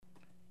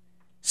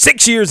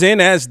6 years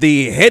in as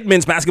the head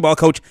men's basketball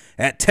coach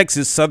at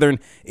Texas Southern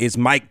is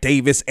Mike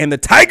Davis, and the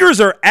Tigers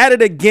are at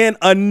it again.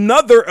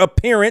 Another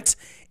appearance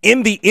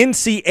in the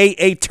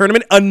NCAA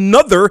tournament,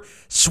 another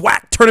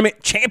SWAC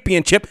tournament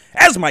championship,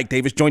 as Mike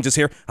Davis joins us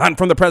here on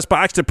From the Press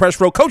Box to Press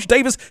Row. Coach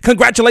Davis,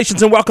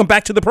 congratulations and welcome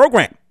back to the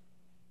program.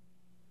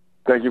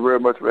 Thank you very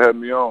much for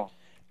having me on.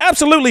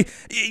 Absolutely.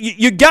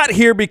 You got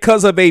here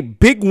because of a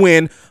big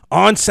win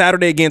on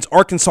Saturday against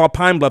Arkansas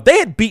Pine Bluff. They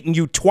had beaten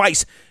you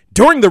twice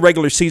during the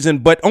regular season,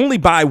 but only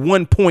by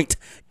 1 point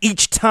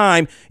each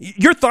time.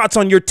 Your thoughts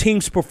on your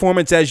team's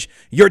performance as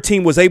your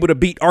team was able to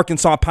beat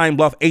Arkansas Pine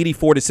Bluff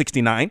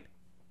 84-69?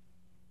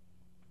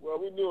 Well,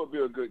 we knew it would be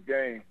a good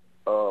game.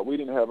 We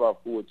didn't have our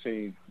full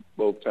team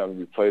both times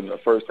we played. The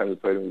first time we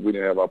played them, we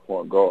didn't have our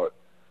point guard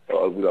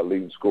with our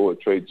leading scorer,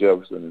 Trey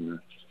Jefferson.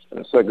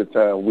 And the second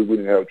time, we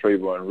didn't have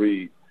Trayvon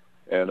Reed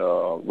and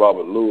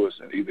Robert Lewis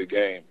in either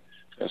game.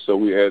 And so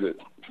we had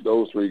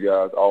those three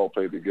guys all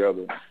play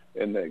together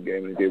in that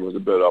game, and it gave us a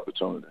better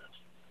opportunity.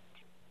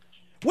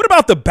 What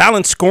about the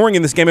balanced scoring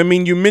in this game? I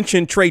mean, you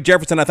mentioned Trey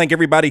Jefferson. I think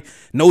everybody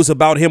knows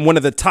about him, one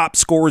of the top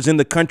scorers in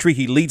the country.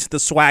 He leads the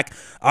SWAC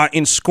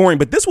in scoring.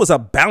 But this was a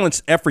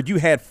balanced effort. You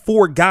had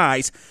four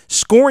guys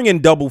scoring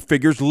in double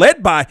figures,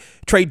 led by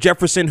Trey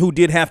Jefferson, who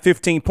did have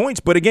 15 points.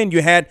 But, again,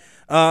 you had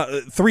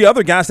three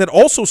other guys that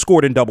also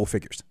scored in double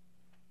figures.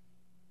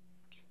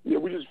 Yeah,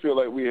 we just feel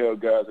like we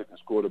have guys that can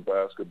score the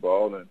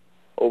basketball. And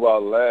over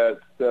our last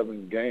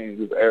 7 games,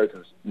 we've averaged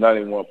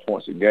 91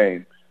 points a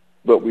game.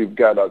 But we've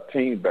got our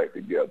team back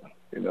together,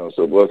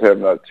 So us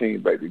having our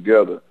team back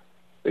together,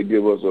 they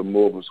give us a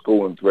more of a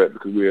scoring threat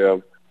because we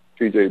have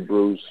T.J.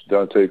 Bruce,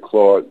 Dante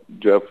Clark,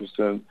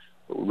 Jefferson,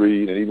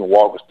 Reed, and even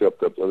Walker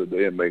stepped up the other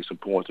day and made some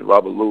points. And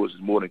Robert Lewis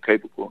is more than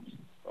capable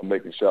of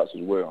making shots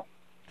as well.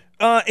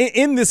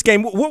 In this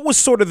game, what was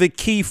sort of the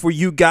key for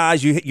you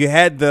guys? You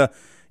had the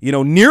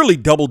nearly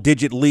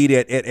double-digit lead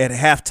at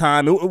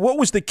halftime. What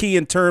was the key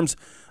in terms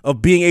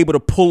of being able to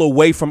pull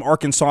away from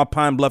Arkansas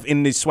Pine Bluff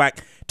in the SWAC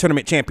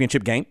tournament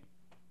championship game?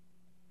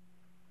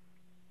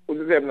 Well,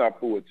 just having our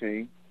full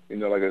team.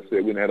 Like I said,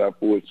 we didn't have our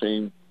full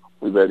team.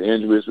 We've had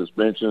injuries,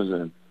 suspensions,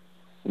 and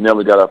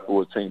never got our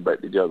full team back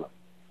together.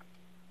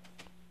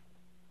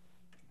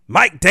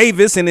 Mike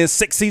Davis, in his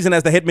 6th season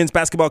as the head men's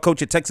basketball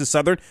coach at Texas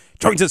Southern,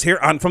 joins us here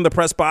on From the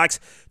Press Box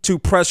to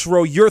Press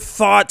Row. Your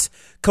thoughts,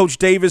 Coach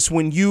Davis,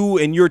 when you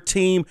and your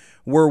team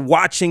were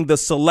watching the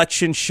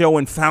selection show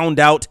and found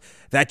out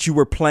that you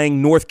were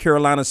playing North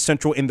Carolina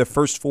Central in the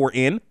first 4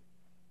 in?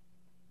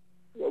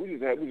 Well, we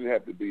just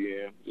have to be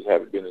in. We just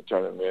have to be in the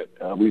tournament.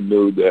 We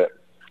knew that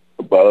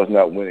by us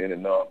not winning any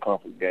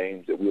non-conference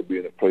games, that we'll be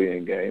in a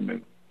play-in game,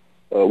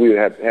 and we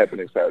have been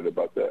excited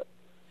about that.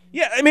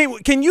 Yeah, I mean,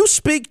 can you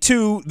speak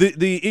to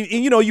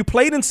you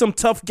played in some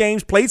tough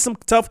games, played some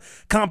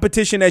tough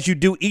competition as you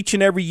do each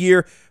and every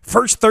year.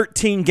 First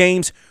 13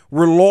 games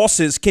were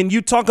losses. Can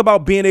you talk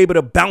about being able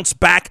to bounce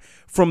back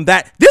from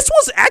that? This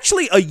was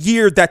actually a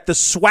year that the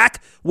SWAC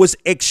was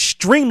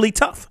extremely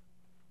tough.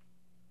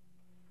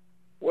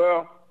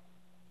 Well,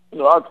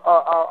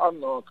 our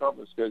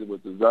non-conference schedule was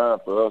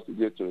designed for us to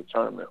get to the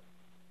tournament.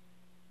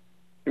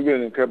 We really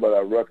didn't care about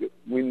our record.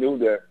 We knew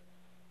that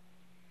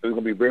it was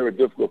going to be very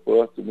difficult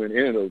for us to win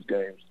any of those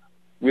games.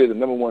 We had the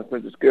number 1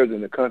 strength of schedule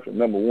in the country,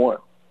 number 1.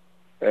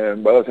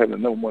 And by us having the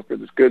number 1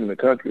 strength of schedule in the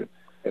country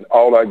and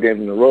all our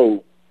games in a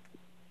row,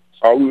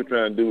 all we were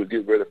trying to do was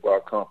get ready for our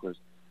conference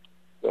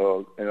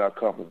in our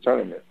conference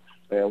tournament.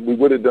 And we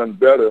would have done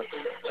better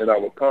in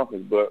our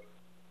conference, but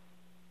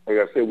like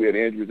I said, we had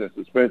injuries and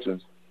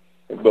suspensions.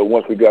 But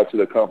once we got to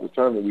the conference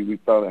tournament, we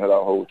finally had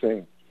our whole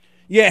team.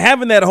 Yeah,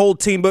 having that whole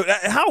team, but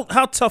how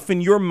tough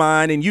in your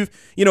mind, and you've,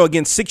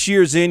 again, 6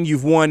 years in,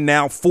 you've won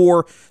now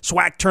 4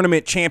 SWAC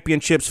tournament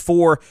championships,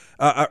 4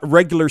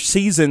 regular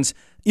seasons.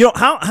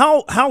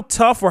 How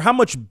tough or how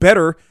much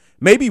better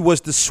maybe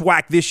was the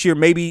SWAC this year,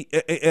 maybe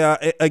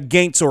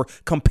against or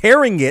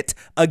comparing it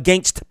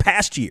against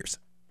past years?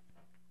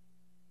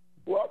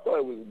 Well, I thought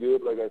it was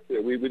good. Like I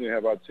said, we didn't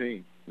have our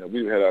team.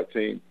 We had our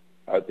team.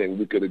 I think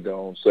we could have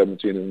gone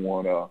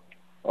 17-1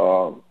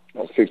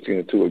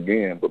 16-2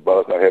 again, but by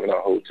us not having our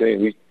whole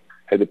team, we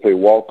had to play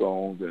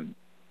walk-ons, and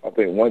I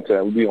think one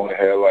time we only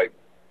had like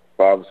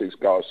 5 or 6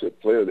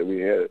 scholarship players that we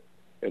had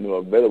and were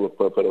available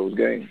for those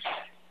games.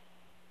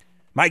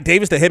 Mike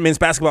Davis, the head men's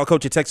basketball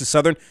coach at Texas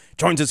Southern,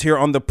 joins us here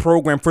on the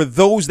program. For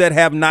those that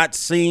have not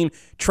seen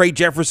Trey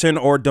Jefferson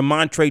or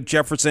DeMontre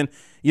Jefferson,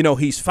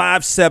 he's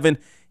 5'7",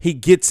 he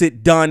gets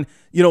it done.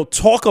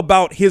 Talk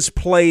about his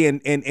play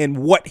and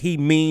what he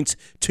means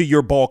to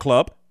your ball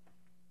club.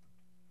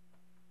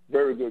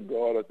 Very good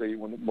guard. I think he's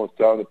one of the most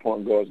talented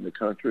point guards in the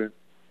country.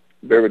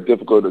 Very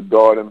difficult to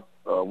guard him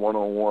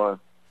one-on-one.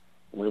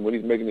 When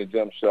he's making a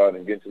jump shot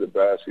and getting to the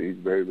basket, he's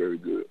very, very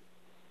good.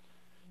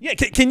 Yeah,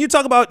 can you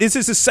talk about, this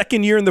is his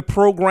 2nd year in the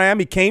program.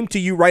 He came to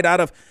you right out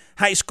of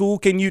high school.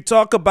 Can you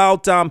talk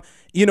about,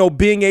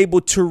 being able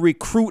to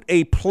recruit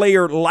a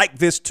player like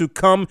this to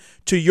come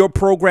to your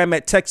program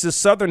at Texas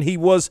Southern? He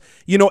was,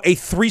 a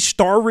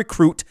 3-star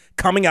recruit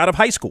coming out of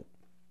high school.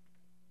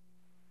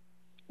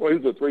 Well, he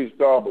was a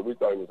 3-star, but we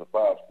thought he was a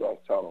 5-star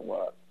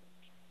talent-wise.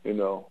 We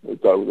thought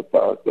he was a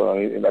 5-star.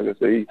 And like I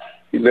say,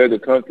 he led the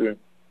country.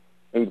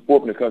 He was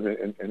fourth in the country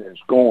in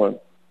scoring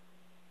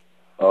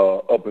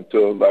up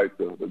until, like,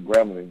 the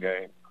Grambling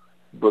game.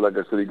 But like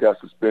I said, he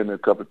got suspended a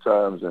couple of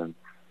times, and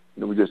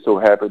we're just so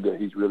happy that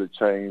he's really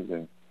changed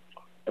and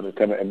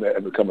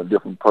become a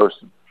different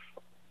person,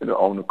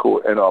 on the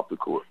court and off the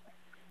court.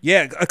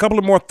 Yeah, a couple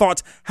of more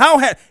thoughts.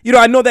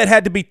 I know that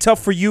had to be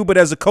tough for you, but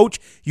as a coach,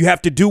 you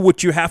have to do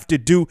what you have to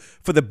do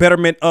for the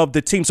betterment of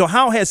the team. So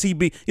how has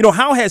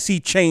he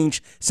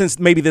changed since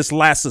maybe this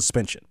last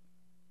suspension?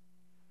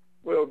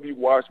 Well, if you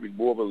watch me,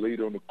 more of a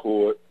leader on the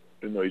court.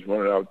 He's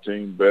running our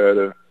team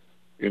better.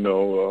 He's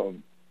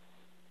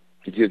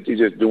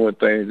just doing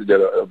things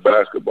that a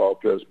basketball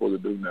player is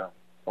supposed to do now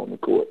on the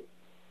court.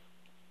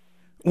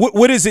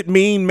 What does it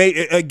mean?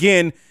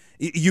 Again,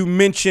 you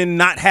mentioned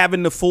not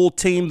having the full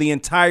team the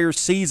entire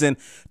season,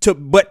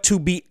 but to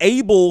be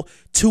able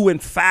to, in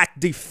fact,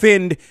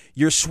 defend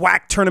your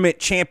SWAC tournament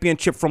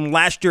championship from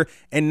last year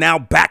and now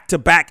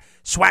back-to-back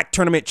SWAC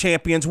tournament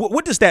champions.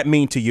 What does that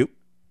mean to you?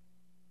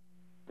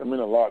 It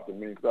means a lot to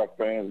me because our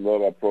fans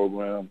love our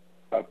program.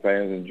 Our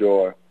fans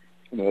enjoy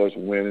us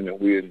winning, and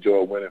we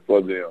enjoy winning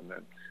for them.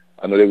 And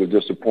I know they were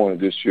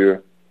disappointed this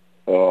year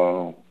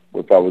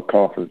with our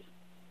conference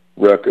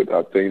record.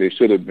 I think they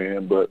should have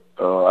been, but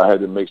I had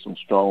to make some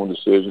strong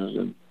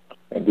decisions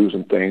and do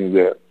some things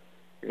that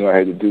I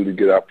had to do to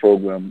get our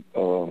program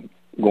going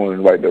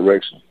in the right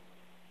direction.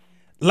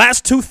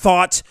 Last two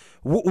thoughts.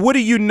 What do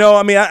you know?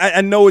 I mean,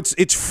 I know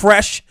it's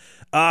fresh.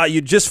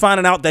 You're just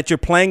finding out that you're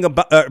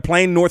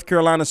playing North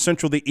Carolina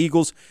Central, the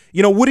Eagles.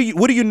 What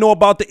do you know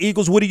about the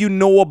Eagles? What do you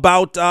know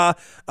about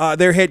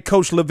their head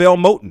coach, LeVelle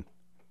Moton?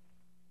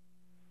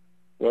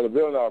 Well,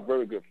 LeVelle and I are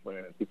very good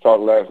friends. We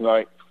talked last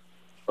night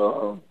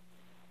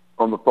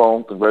on the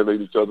phone,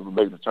 congratulated each other for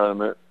making the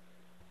tournament.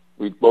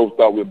 We both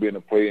thought we'd be in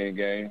a play-in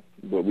game,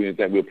 but we didn't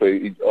think we'd play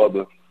each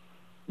other.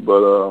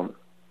 But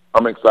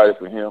I'm excited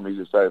for him.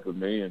 He's excited for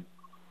me, and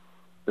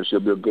it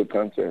should be a good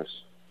contest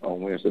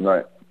on Wednesday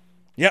night.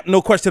 Yep,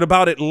 no question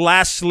about it.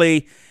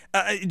 Lastly,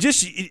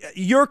 just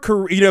your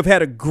career, you've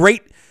had a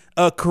great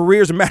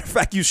career. As a matter of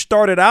fact, you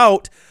started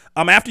out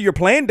after your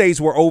playing days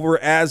were over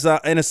as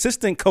an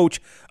assistant coach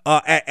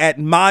at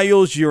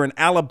Miles. You're an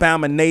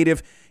Alabama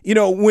native.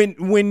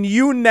 When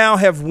you now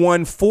have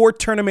won 4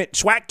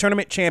 SWAC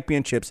tournament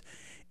championships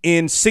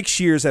in 6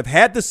 years, have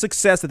had the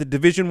success at the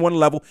Division I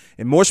level,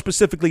 and more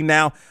specifically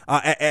now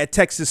at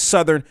Texas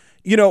Southern,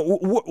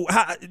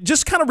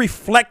 just kind of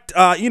reflect.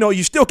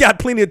 You still got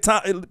plenty of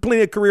time,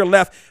 plenty of career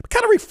left. But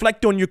kind of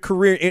reflect on your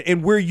career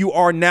and where you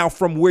are now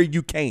from where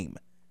you came.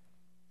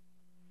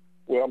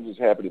 Well, I'm just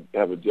happy to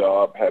have a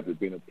job, happy to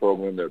be in a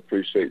program that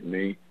appreciates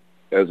me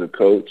as a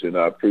coach, and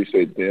I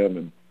appreciate them,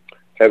 and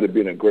happy to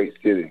be in a great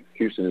city.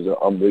 Houston is an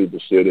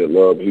unbelievable city. I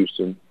love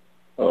Houston.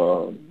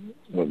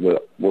 We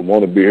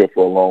want to be here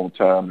for a long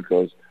time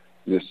because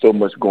there's so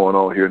much going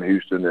on here in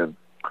Houston, and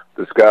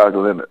the sky's the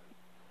limit.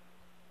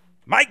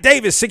 Mike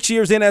Davis, 6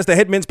 years in as the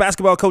head men's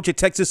basketball coach at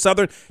Texas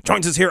Southern,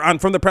 joins us here on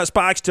From the Press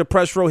Box to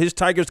Press Row. His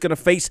Tigers going to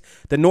face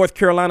the North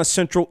Carolina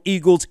Central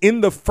Eagles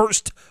in the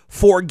first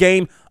 4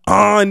 game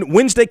on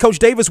Wednesday. Coach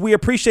Davis, we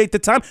appreciate the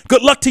time.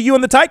 Good luck to you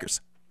and the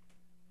Tigers.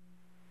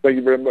 Thank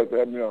you very much for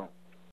having me on.